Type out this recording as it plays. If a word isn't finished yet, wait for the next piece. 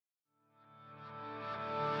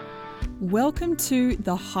Welcome to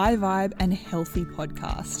the High Vibe and Healthy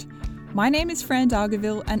podcast. My name is Fran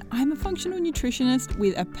Dargaville and I'm a functional nutritionist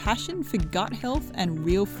with a passion for gut health and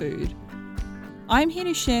real food. I'm here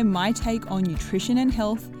to share my take on nutrition and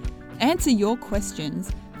health, answer your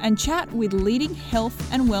questions, and chat with leading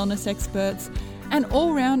health and wellness experts and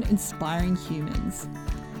all-round inspiring humans.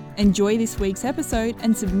 Enjoy this week's episode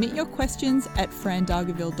and submit your questions at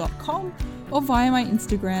frandargaville.com or via my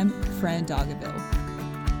Instagram, frandargaville.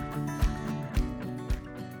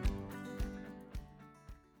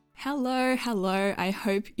 Hello. I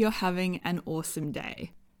hope you're having an awesome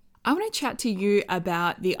day. I want to chat to you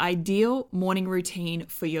about the ideal morning routine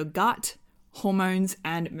for your gut, hormones,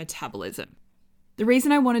 and metabolism. The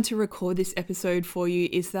reason I wanted to record this episode for you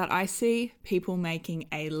is that I see people making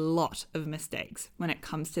a lot of mistakes when it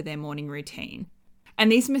comes to their morning routine.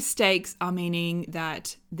 And these mistakes are meaning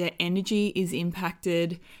that their energy is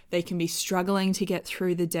impacted, they can be struggling to get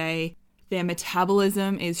through the day, their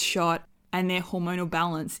metabolism is shot, and their hormonal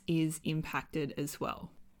balance is impacted as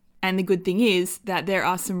well. And the good thing is that there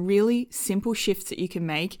are some really simple shifts that you can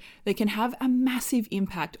make that can have a massive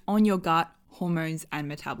impact on your gut, hormones, and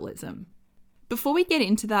metabolism. Before we get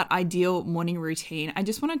into that ideal morning routine, I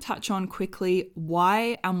just want to touch on quickly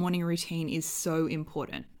why our morning routine is so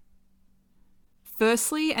important.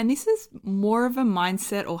 Firstly, and this is more of a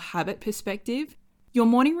mindset or habit perspective, your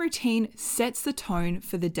morning routine sets the tone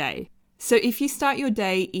for the day. So if you start your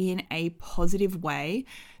day in a positive way,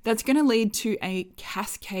 that's going to lead to a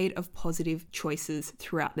cascade of positive choices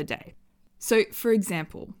throughout the day. So for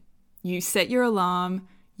example, you set your alarm,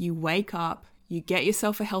 you wake up, you get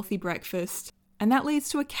yourself a healthy breakfast, and that leads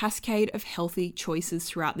to a cascade of healthy choices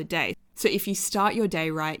throughout the day. So if you start your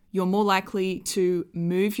day right, you're more likely to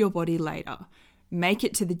move your body later, make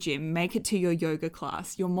it to the gym, make it to your yoga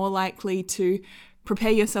class. You're more likely to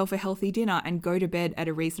prepare yourself a healthy dinner and go to bed at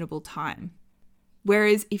a reasonable time.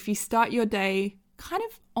 Whereas if you start your day kind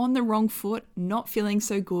of on the wrong foot, not feeling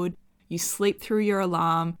so good, you sleep through your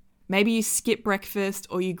alarm, maybe you skip breakfast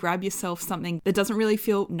or you grab yourself something that doesn't really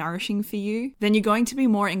feel nourishing for you, then you're going to be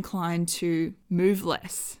more inclined to move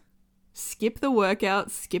less. Skip the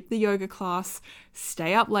workout, skip the yoga class,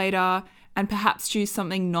 stay up later, and perhaps choose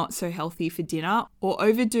something not so healthy for dinner or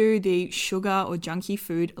overdo the sugar or junky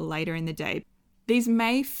food later in the day. These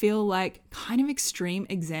may feel like kind of extreme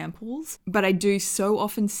examples, but I do so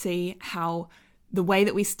often see how the way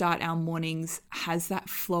that we start our mornings has that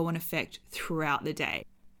flow and effect throughout the day.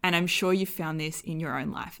 And I'm sure you've found this in your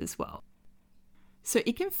own life as well. So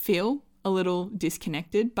it can feel a little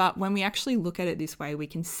disconnected, but when we actually look at it this way, we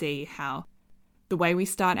can see how the way we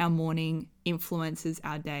start our morning influences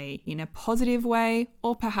our day in a positive way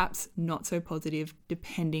or perhaps not so positive,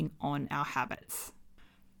 depending on our habits.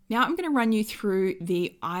 Now I'm going to run you through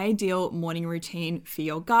the ideal morning routine for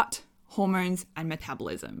your gut, hormones, and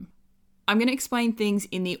metabolism. I'm going to explain things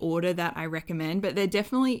in the order that I recommend, but there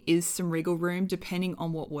definitely is some wiggle room depending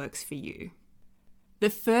on what works for you. The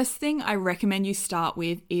first thing I recommend you start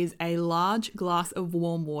with is a large glass of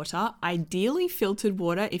warm water, ideally filtered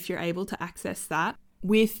water if you're able to access that,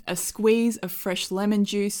 with a squeeze of fresh lemon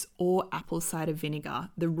juice or apple cider vinegar,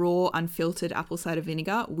 the raw unfiltered apple cider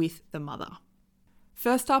vinegar with the mother.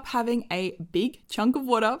 First up, having a big chunk of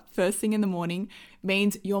water first thing in the morning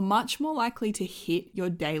means you're much more likely to hit your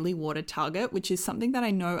daily water target, which is something that I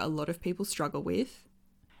know a lot of people struggle with.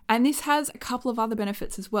 And this has a couple of other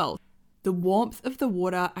benefits as well. The warmth of the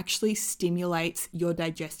water actually stimulates your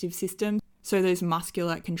digestive system, so those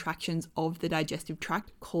muscular contractions of the digestive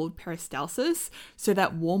tract called peristalsis. So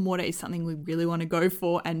that warm water is something we really want to go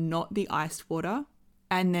for and not the iced water.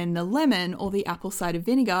 And then the lemon or the apple cider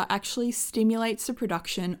vinegar actually stimulates the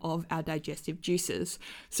production of our digestive juices.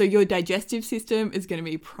 So your digestive system is going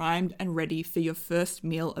to be primed and ready for your first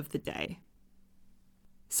meal of the day.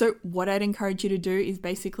 So what I'd encourage you to do is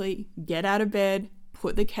basically get out of bed,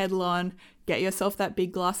 put the kettle on, get yourself that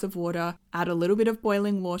big glass of water, add a little bit of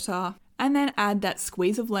boiling water, and then add that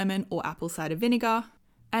squeeze of lemon or apple cider vinegar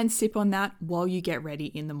and sip on that while you get ready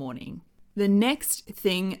in the morning. The next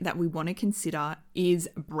thing that we want to consider is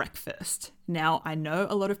breakfast. Now, I know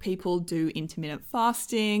a lot of people do intermittent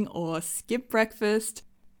fasting or skip breakfast,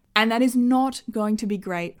 and that is not going to be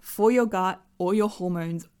great for your gut or your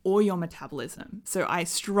hormones or your metabolism. So I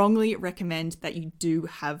strongly recommend that you do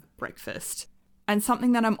have breakfast. And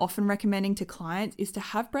something that I'm often recommending to clients is to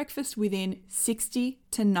have breakfast within 60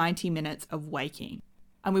 to 90 minutes of waking.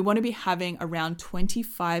 And we want to be having around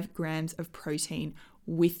 25 grams of protein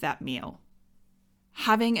with that meal.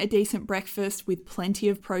 Having a decent breakfast with plenty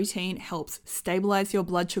of protein helps stabilize your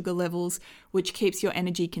blood sugar levels, which keeps your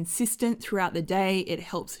energy consistent throughout the day. It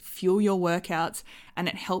helps fuel your workouts, and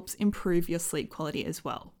it helps improve your sleep quality as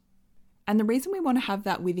well. And the reason we want to have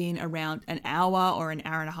that within around an hour or an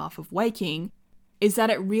hour and a half of waking is that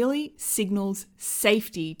it really signals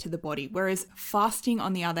safety to the body, whereas fasting,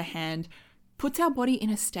 on the other hand, puts our body in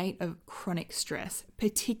a state of chronic stress,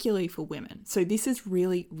 particularly for women. So this is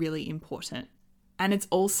really, really important. And it's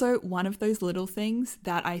also one of those little things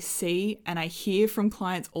that I see and I hear from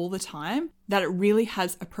clients all the time that it really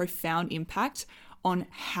has a profound impact on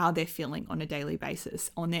how they're feeling on a daily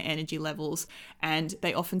basis, on their energy levels, and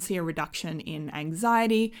they often see a reduction in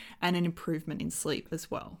anxiety and an improvement in sleep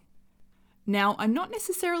as well. Now, I'm not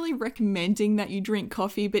necessarily recommending that you drink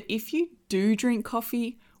coffee, but if you do drink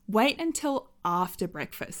coffee, wait until after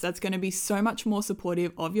breakfast. That's going to be so much more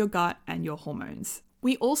supportive of your gut and your hormones.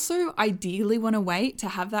 We also ideally want to wait to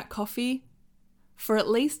have that coffee for at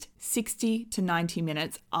least 60 to 90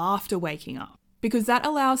 minutes after waking up, because that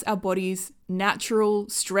allows our body's natural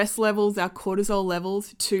stress levels, our cortisol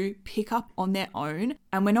levels, to pick up on their own,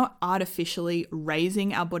 and we're not artificially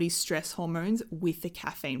raising our body's stress hormones with the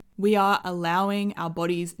caffeine. We are allowing our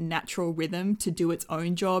body's natural rhythm to do its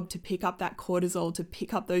own job, to pick up that cortisol, to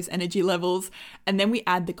pick up those energy levels, and then we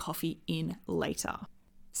add the coffee in later.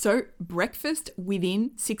 So breakfast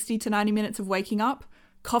within 60 to 90 minutes of waking up,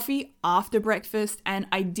 coffee after breakfast, and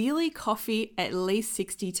ideally coffee at least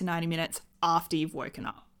 60 to 90 minutes after you've woken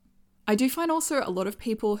up. I do find also a lot of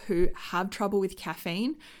people who have trouble with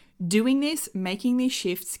caffeine, doing this, making these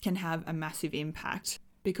shifts can have a massive impact,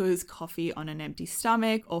 because coffee on an empty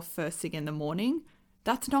stomach or first thing in the morning,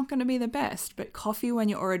 that's not going to be the best. But coffee when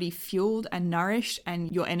you're already fueled and nourished and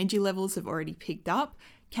your energy levels have already picked up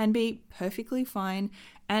can be perfectly fine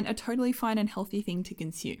and a totally fine and healthy thing to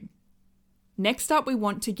consume. Next up, we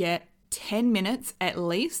want to get 10 minutes at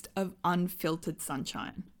least of unfiltered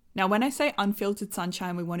sunshine. Now, when I say unfiltered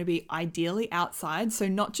sunshine, we want to be ideally outside, so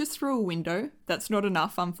not just through a window. That's not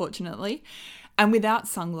enough, unfortunately, and without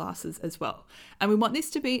sunglasses as well. And we want this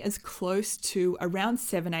to be as close to around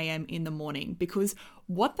 7 a.m. in the morning, because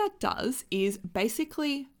what that does is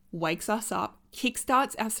basically wakes us up,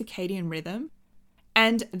 kickstarts our circadian rhythm,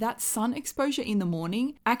 and that sun exposure in the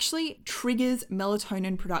morning actually triggers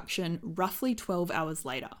melatonin production roughly 12 hours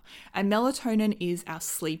later. And melatonin is our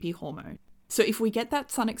sleepy hormone. So if we get that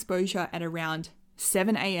sun exposure at around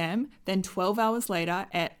 7 a.m., then 12 hours later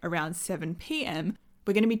at around 7 p.m.,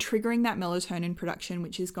 we're going to be triggering that melatonin production,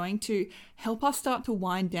 which is going to help us start to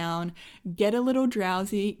wind down, get a little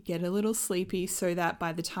drowsy, get a little sleepy, so that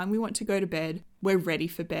by the time we want to go to bed, we're ready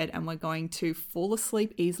for bed and we're going to fall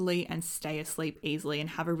asleep easily and stay asleep easily and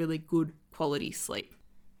have a really good quality sleep.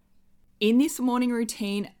 In this morning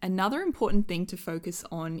routine, another important thing to focus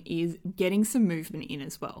on is getting some movement in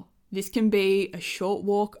as well. This can be a short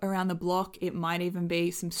walk around the block. It might even be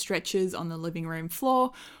some stretches on the living room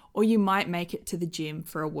floor, or you might make it to the gym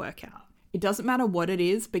for a workout. It doesn't matter what it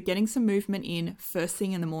is, but getting some movement in first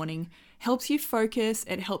thing in the morning helps you focus,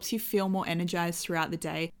 it helps you feel more energized throughout the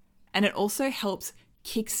day, and it also helps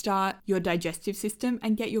kickstart your digestive system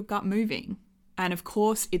and get your gut moving. And of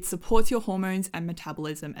course, it supports your hormones and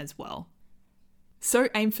metabolism as well. So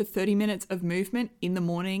aim for 30 minutes of movement in the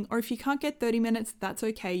morning, or if you can't get 30 minutes, that's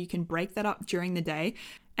okay. You can break that up during the day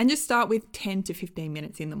and just start with 10 to 15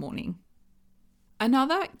 minutes in the morning.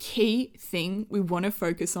 Another key thing we want to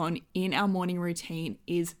focus on in our morning routine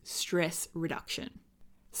is stress reduction.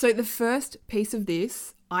 So the first piece of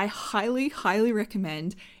this I highly, highly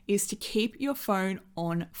recommend is to keep your phone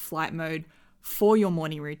on flight mode for your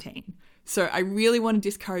morning routine. So I really want to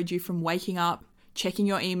discourage you from waking up, checking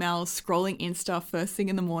your emails, scrolling Insta first thing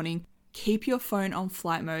in the morning. Keep your phone on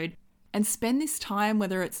flight mode and spend this time,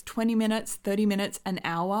 whether it's 20 minutes, 30 minutes, an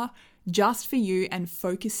hour, just for you and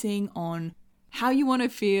focusing on how you want to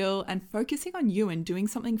feel and focusing on you and doing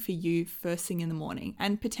something for you first thing in the morning,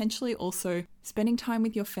 and potentially also spending time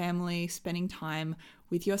with your family, spending time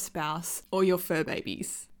with your spouse or your fur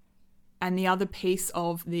babies. And the other piece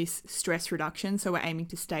of this stress reduction, so we're aiming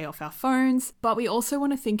to stay off our phones, but we also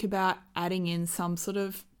want to think about adding in some sort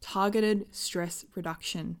of targeted stress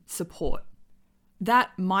reduction support.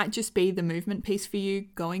 That might just be the movement piece for you.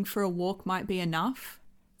 Going for a walk might be enough.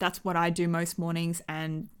 That's what I do most mornings,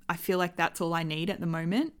 and I feel like that's all I need at the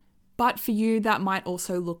moment. But for you, that might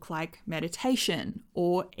also look like meditation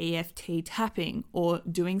or EFT tapping or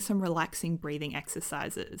doing some relaxing breathing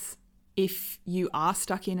exercises. If you are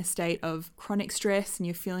stuck in a state of chronic stress and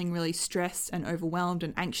you're feeling really stressed and overwhelmed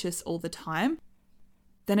and anxious all the time,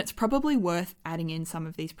 then it's probably worth adding in some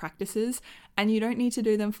of these practices, and you don't need to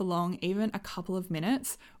do them for long. Even a couple of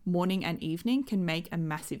minutes, morning and evening, can make a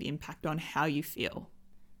massive impact on how you feel.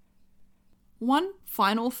 One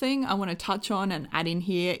final thing I want to touch on and add in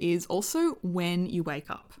here is also when you wake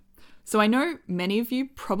up. So I know many of you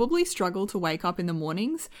probably struggle to wake up in the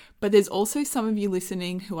mornings, but there's also some of you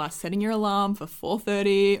listening who are setting your alarm for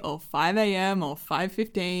 4:30 or 5 a.m. or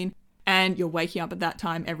 5:15, and you're waking up at that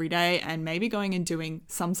time every day and maybe going and doing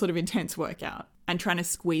some sort of intense workout and trying to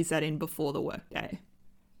squeeze that in before the workday.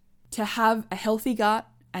 To have a healthy gut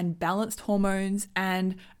and balanced hormones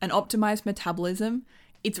and an optimized metabolism,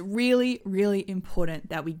 it's really, really important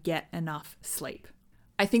that we get enough sleep.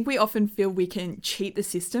 I think we often feel we can cheat the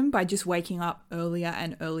system by just waking up earlier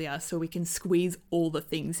and earlier so we can squeeze all the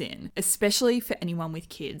things in, especially for anyone with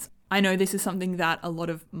kids. I know this is something that a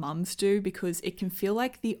lot of mums do because it can feel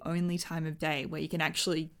like the only time of day where you can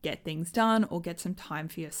actually get things done or get some time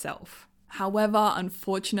for yourself. However,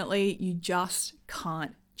 unfortunately, you just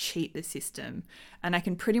can't cheat the system. And I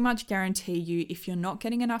can pretty much guarantee you, if you're not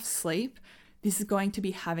getting enough sleep, this is going to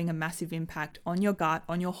be having a massive impact on your gut,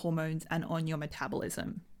 on your hormones, and on your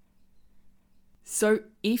metabolism. So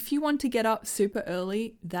if you want to get up super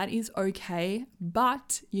early, that is okay,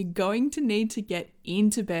 but you're going to need to get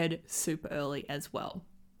into bed super early as well.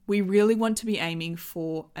 We really want to be aiming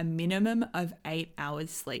for a minimum of 8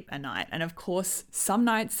 hours sleep a night. And of course, some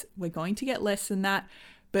nights we're going to get less than that,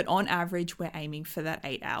 but on average, we're aiming for that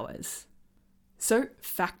 8 hours. So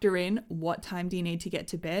factor in what time do you need to get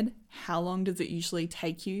to bed, how long does it usually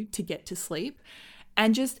take you to get to sleep,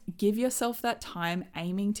 and just give yourself that time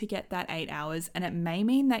aiming to get that 8 hours. And it may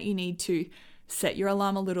mean that you need to set your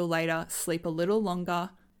alarm a little later, sleep a little longer,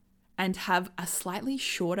 and have a slightly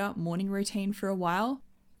shorter morning routine for a while.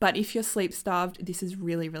 But if you're sleep starved, this is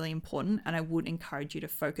really, really important, and I would encourage you to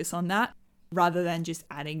focus on that rather than just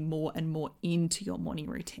adding more and more into your morning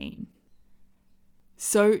routine.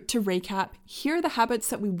 So to recap, here are the habits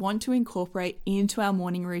that we want to incorporate into our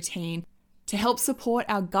morning routine to help support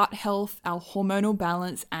our gut health, our hormonal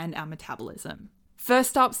balance, and our metabolism.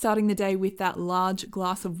 First up, starting the day with that large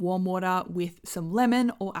glass of warm water with some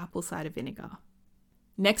lemon or apple cider vinegar.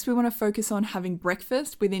 Next, we want to focus on having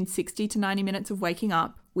breakfast within 60 to 90 minutes of waking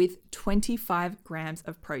up with 25 grams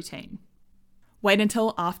of protein. Wait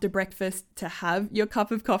until after breakfast to have your cup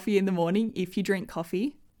of coffee in the morning if you drink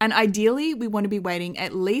coffee. And ideally, we want to be waiting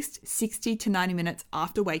at least 60 to 90 minutes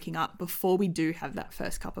after waking up before we do have that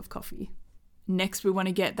first cup of coffee. Next, we want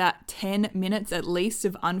to get that 10 minutes at least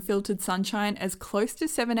of unfiltered sunshine as close to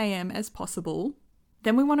 7 a.m. as possible.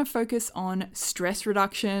 Then we want to focus on stress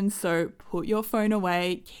reduction. So put your phone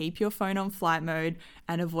away, keep your phone on flight mode,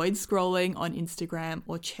 and avoid scrolling on Instagram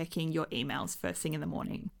or checking your emails first thing in the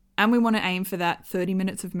morning. And we want to aim for that 30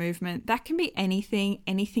 minutes of movement. That can be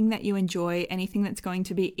anything that you enjoy, anything that's going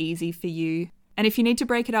to be easy for you. And if you need to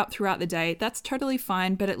break it up throughout the day, that's totally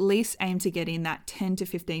fine, but at least aim to get in that 10 to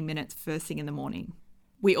 15 minutes first thing in the morning.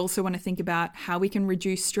 We also want to think about how we can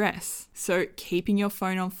reduce stress. So keeping your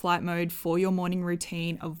phone on flight mode for your morning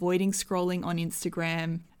routine, avoiding scrolling on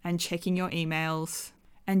Instagram and checking your emails,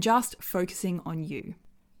 and just focusing on you.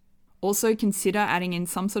 Also consider adding in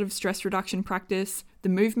some sort of stress reduction practice. The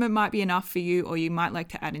movement might be enough for you, or you might like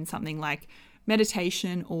to add in something like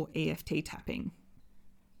meditation or EFT tapping.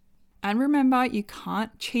 And remember, you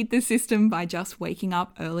can't cheat the system by just waking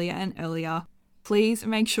up earlier and earlier. Please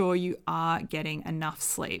make sure you are getting enough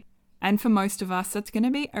sleep. And for most of us, that's going to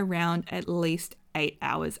be around at least 8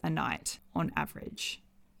 hours a night on average.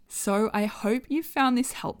 So I hope you found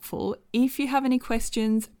this helpful. If you have any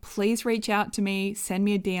questions, please reach out to me, send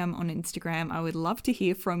me a DM on Instagram. I would love to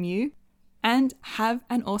hear from you. And have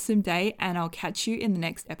an awesome day, and I'll catch you in the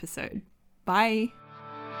next episode. Bye.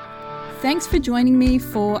 Thanks for joining me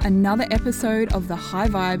for another episode of the High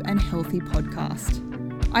Vibe and Healthy podcast.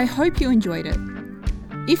 I hope you enjoyed it.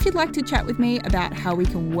 If you'd like to chat with me about how we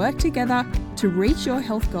can work together to reach your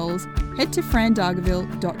health goals, head to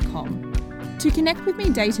frandargaville.com. To connect with me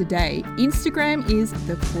day to day, Instagram is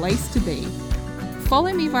the place to be.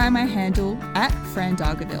 Follow me via my handle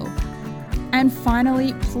 @frandargaville. And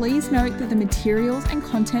finally, please note that the materials and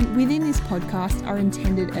content within this podcast are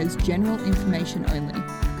intended as general information only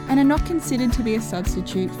and are not considered to be a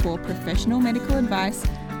substitute for professional medical advice,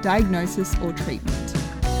 diagnosis, or treatment.